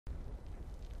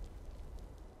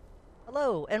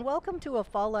Hello, and welcome to a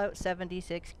Fallout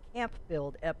 76 camp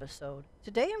build episode.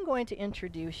 Today I'm going to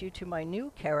introduce you to my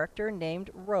new character named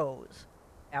Rose.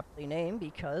 Aptly named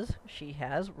because she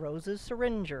has Rose's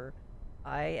Syringer.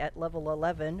 I, at level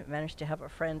 11, managed to have a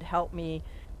friend help me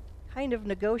kind of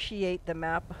negotiate the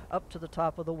map up to the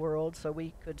top of the world so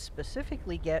we could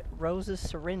specifically get Rose's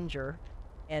Syringer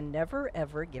and never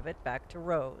ever give it back to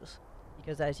Rose.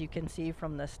 Because as you can see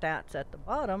from the stats at the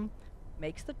bottom,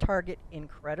 makes the target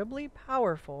incredibly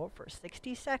powerful for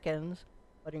 60 seconds,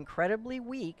 but incredibly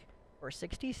weak for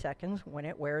 60 seconds when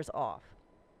it wears off.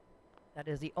 That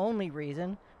is the only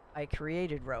reason I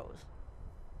created Rose.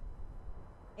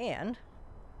 And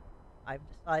I've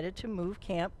decided to move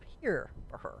camp here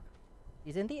for her.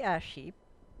 She's in the ash heap.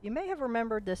 You may have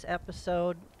remembered this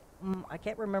episode. I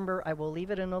can't remember. I will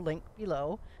leave it in a link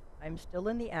below. I'm still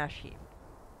in the ash heap.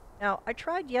 Now, I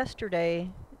tried yesterday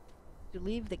to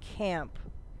leave the camp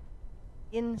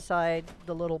inside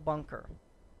the little bunker.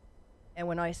 And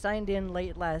when I signed in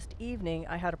late last evening,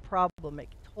 I had a problem. It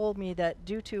told me that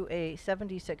due to a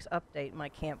 76 update, my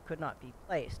camp could not be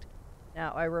placed.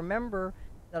 Now, I remember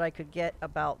that I could get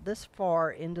about this far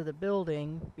into the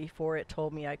building before it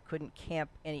told me I couldn't camp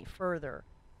any further.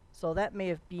 So that may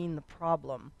have been the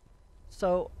problem.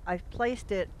 So I've placed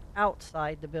it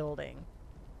outside the building.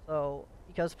 So,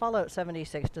 because Fallout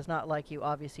 76 does not like you,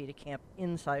 obviously, to camp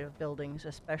inside of buildings,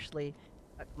 especially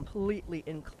a completely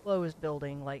enclosed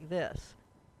building like this.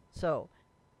 So,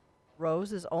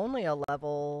 Rose is only a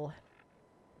level...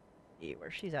 see where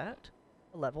she's at?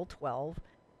 A level 12.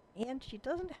 And she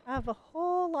doesn't have a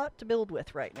whole lot to build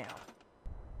with right now.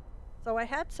 So I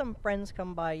had some friends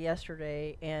come by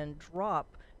yesterday and drop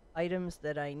items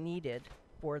that I needed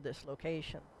for this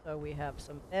location. So we have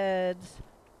some beds,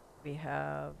 we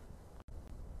have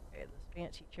this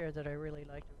fancy chair that I really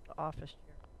liked, it was the office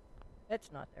chair.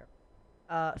 It's not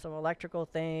there. Some electrical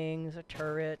things, a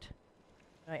turret.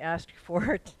 I asked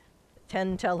for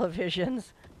 10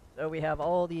 televisions, so we have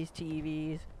all these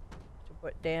TVs to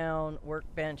put down,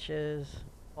 workbenches,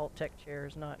 alt-tech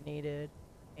chairs not needed,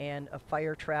 and a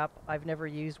fire trap. I've never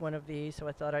used one of these, so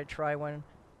I thought I'd try one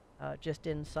just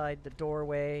inside the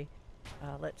doorway.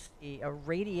 Let's see, a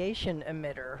radiation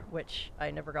emitter, which I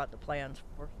never got the plans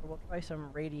for, so we'll try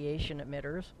some radiation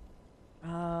emitters.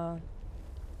 The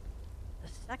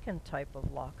second type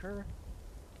of locker,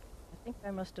 I think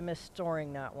I must have missed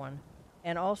storing that one,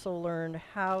 and also learned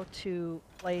how to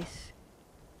place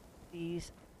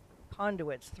these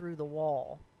conduits through the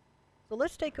wall. So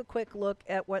let's take a quick look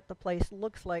at what the place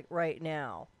looks like right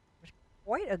now. There's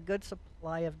quite a good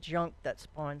supply of junk that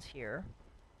spawns here.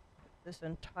 This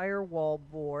entire wall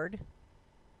board,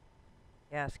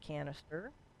 gas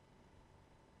canister.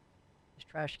 This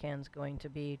trash can's going to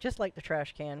be just like the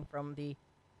trash can from the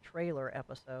trailer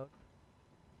episode.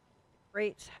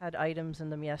 Crates had items in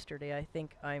them yesterday. I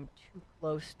think I'm too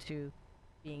close to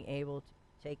being able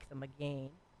to take them again.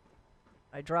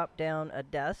 I dropped down a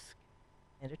desk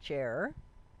and a chair.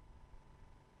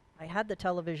 I had the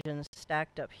televisions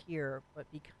stacked up here, but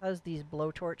because these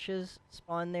blowtorches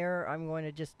spawn there, I'm going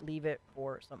to just leave it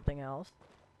for something else.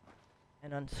 An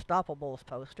Unstoppables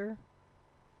poster.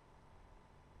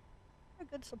 A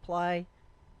good supply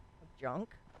of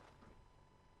junk.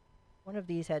 One of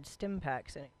these had stim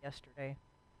packs in it yesterday.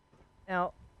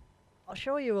 Now, I'll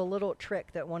show you a little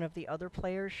trick that one of the other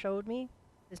players showed me.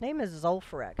 His name is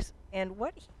Zulfarex, and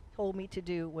what he told me to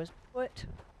do was put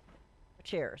a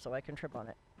chair so I can trip on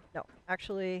it. No,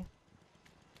 actually,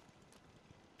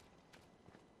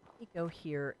 let me go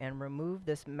here and remove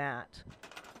this mat.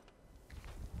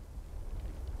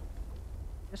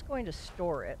 I'm just going to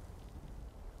store it,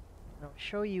 and I'll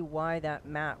show you why that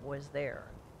mat was there.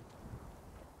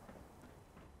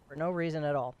 For no reason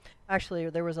at all. Actually,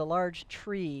 there was a large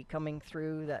tree coming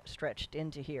through that stretched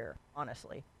into here,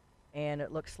 honestly. And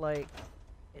it looks like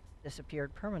it's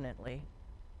disappeared permanently.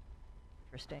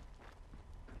 Interesting.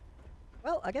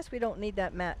 Well, I guess we don't need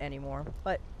that mat anymore,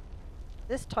 but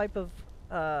this type of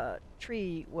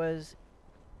tree was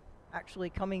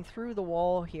actually coming through the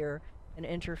wall here and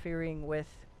interfering with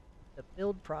the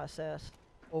build process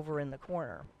over in the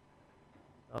corner.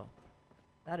 So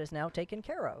that is now taken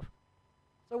care of.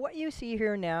 So what you see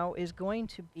here now is going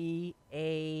to be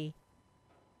a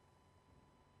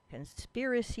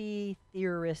conspiracy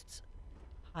theorist's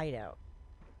hideout.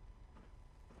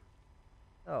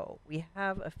 So we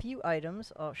have a few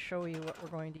items. I'll show you what we're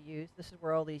going to use. This is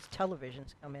where all these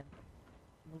televisions come in.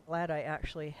 I'm glad I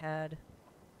actually had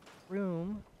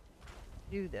room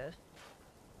to do this.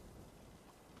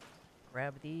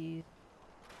 Grab these.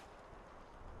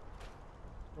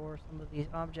 Store some of these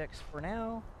objects for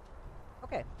now.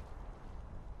 Okay.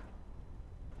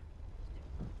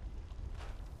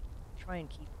 try and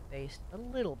keep the base a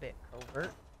little bit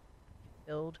covert.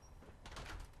 Build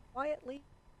quietly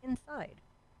inside.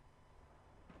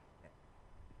 Okay.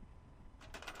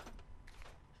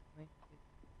 Going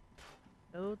to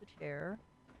stow the chair.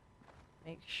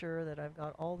 Make sure that I've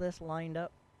got all this lined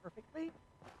up perfectly.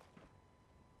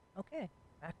 Okay,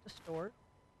 back to storage.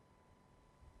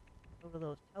 Go to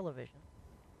those televisions.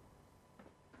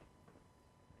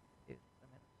 I'm in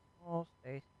a small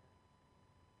space.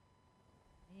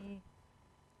 Me.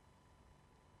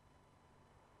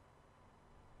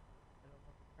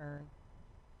 Turn.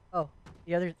 Oh,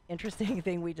 the other interesting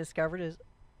thing we discovered is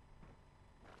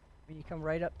when you come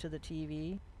right up to the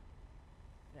TV, you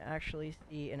can actually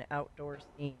see an outdoor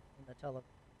scene in the television.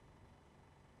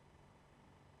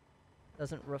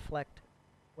 Doesn't reflect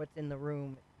what's in the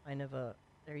room. It's kind of a,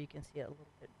 there you can see it a little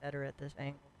bit better at this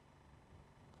angle.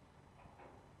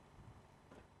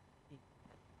 I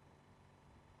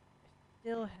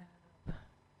still have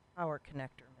power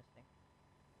connector missing.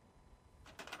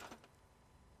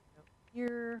 Go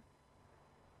here.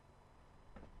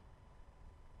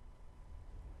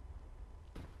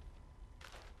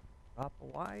 Drop a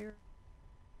wire.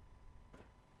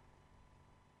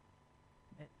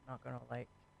 It's not gonna like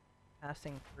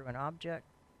passing through an object,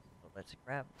 so let's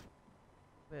grab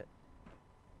it.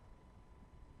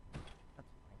 That's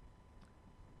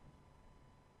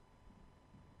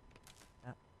fine.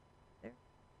 That there.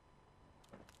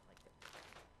 Like it.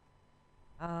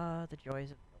 Ah, the joys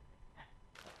of building.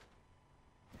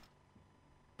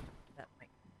 That might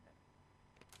be better.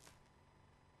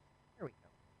 There we go.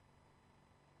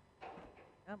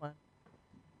 Come on.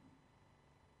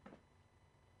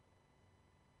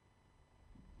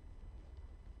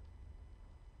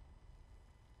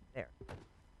 There.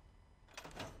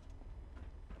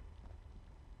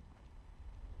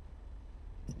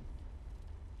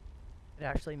 It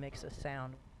actually makes a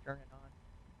sound when you turn it on.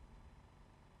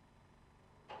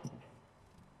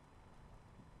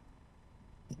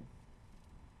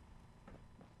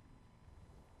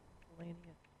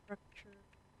 Miscellaneous structure.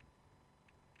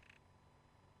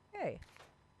 Okay.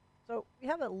 So we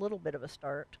have a little bit of a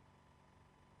start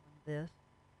on this.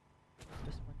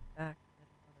 Just went back.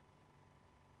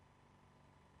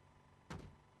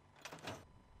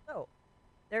 So,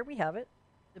 there we have it,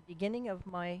 the beginning of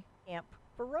my camp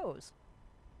for Rose.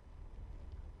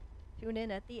 Tune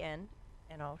in at the end,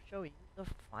 and I'll show you the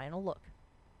final look.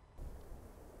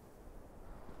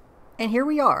 And here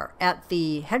we are at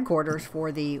the headquarters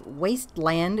for the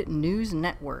Wasteland News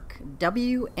Network,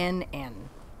 WNN.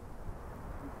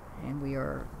 And we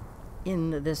are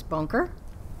in this bunker.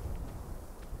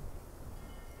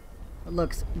 It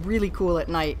looks really cool at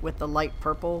night with the light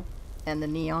purple and the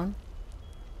neon.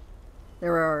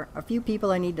 There are a few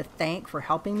people I need to thank for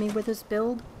helping me with this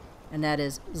build, and that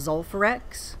is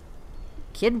Zulfarex,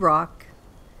 Kid Rock,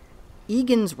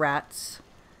 Egan's Rats,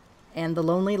 and the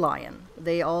Lonely Lion.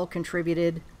 They all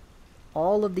contributed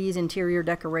all of these interior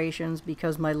decorations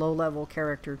because my low-level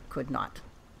character could not.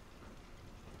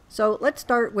 So let's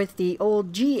start with the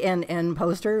old GNN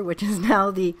poster, which is now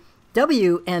the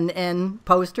WNN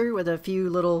poster with a few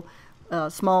little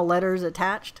small letters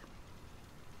attached.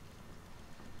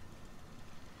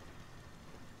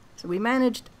 So we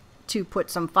managed to put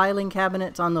some filing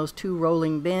cabinets on those two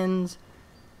rolling bins,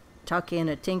 tuck in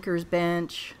a tinker's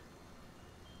bench.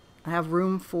 I have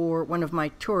room for one of my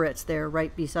turrets there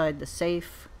right beside the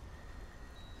safe.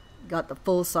 Got the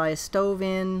full-size stove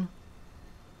in.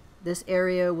 This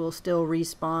area will still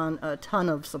respawn a ton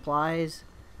of supplies.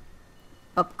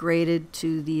 Upgraded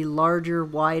to the larger,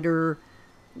 wider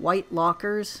white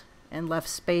lockers and left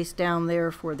space down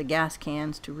there for the gas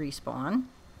cans to respawn.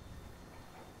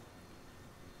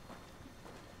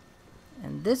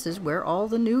 And this is where all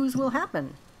the news will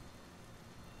happen.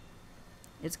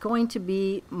 It's going to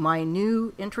be my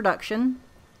new introduction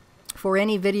for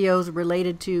any videos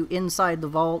related to Inside the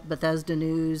Vault, Bethesda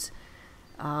news,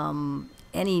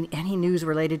 any news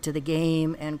related to the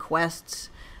game and quests.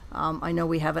 I know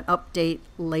we have an update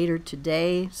later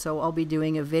today, so I'll be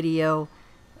doing a video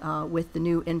with the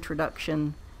new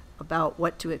introduction about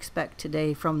what to expect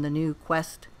today from the new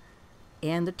quest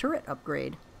and the turret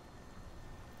upgrade.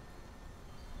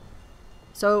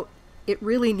 So it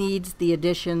really needs the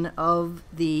addition of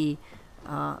the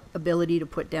ability to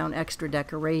put down extra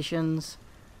decorations.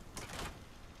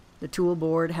 The tool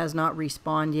board has not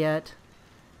respawned yet,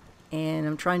 and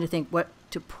I'm trying to think what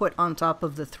to put on top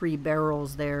of the 3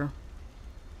 barrels there.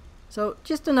 So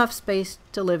just enough space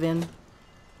to live in.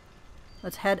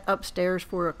 Let's head upstairs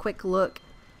for a quick look.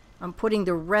 I'm putting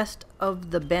the rest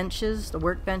of the benches, the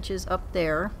workbenches, up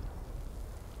there.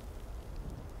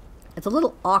 It's a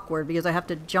little awkward because I have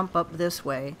to jump up this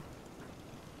way.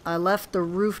 I left the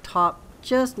rooftop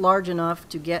just large enough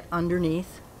to get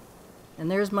underneath. And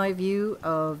there's my view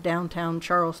of downtown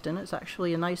Charleston. It's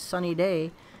actually a nice sunny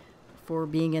day for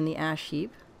being in the ash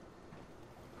heap.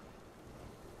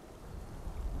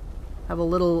 Have a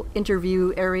little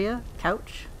interview area,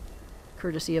 couch,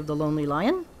 courtesy of the Lonely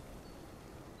Lion.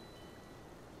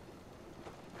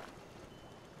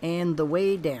 And the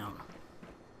way down.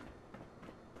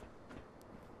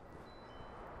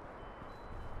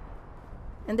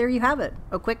 And there you have it,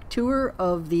 a quick tour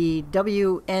of the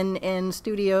WNN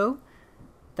studio.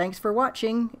 Thanks for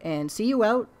watching, and see you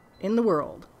out in the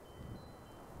world.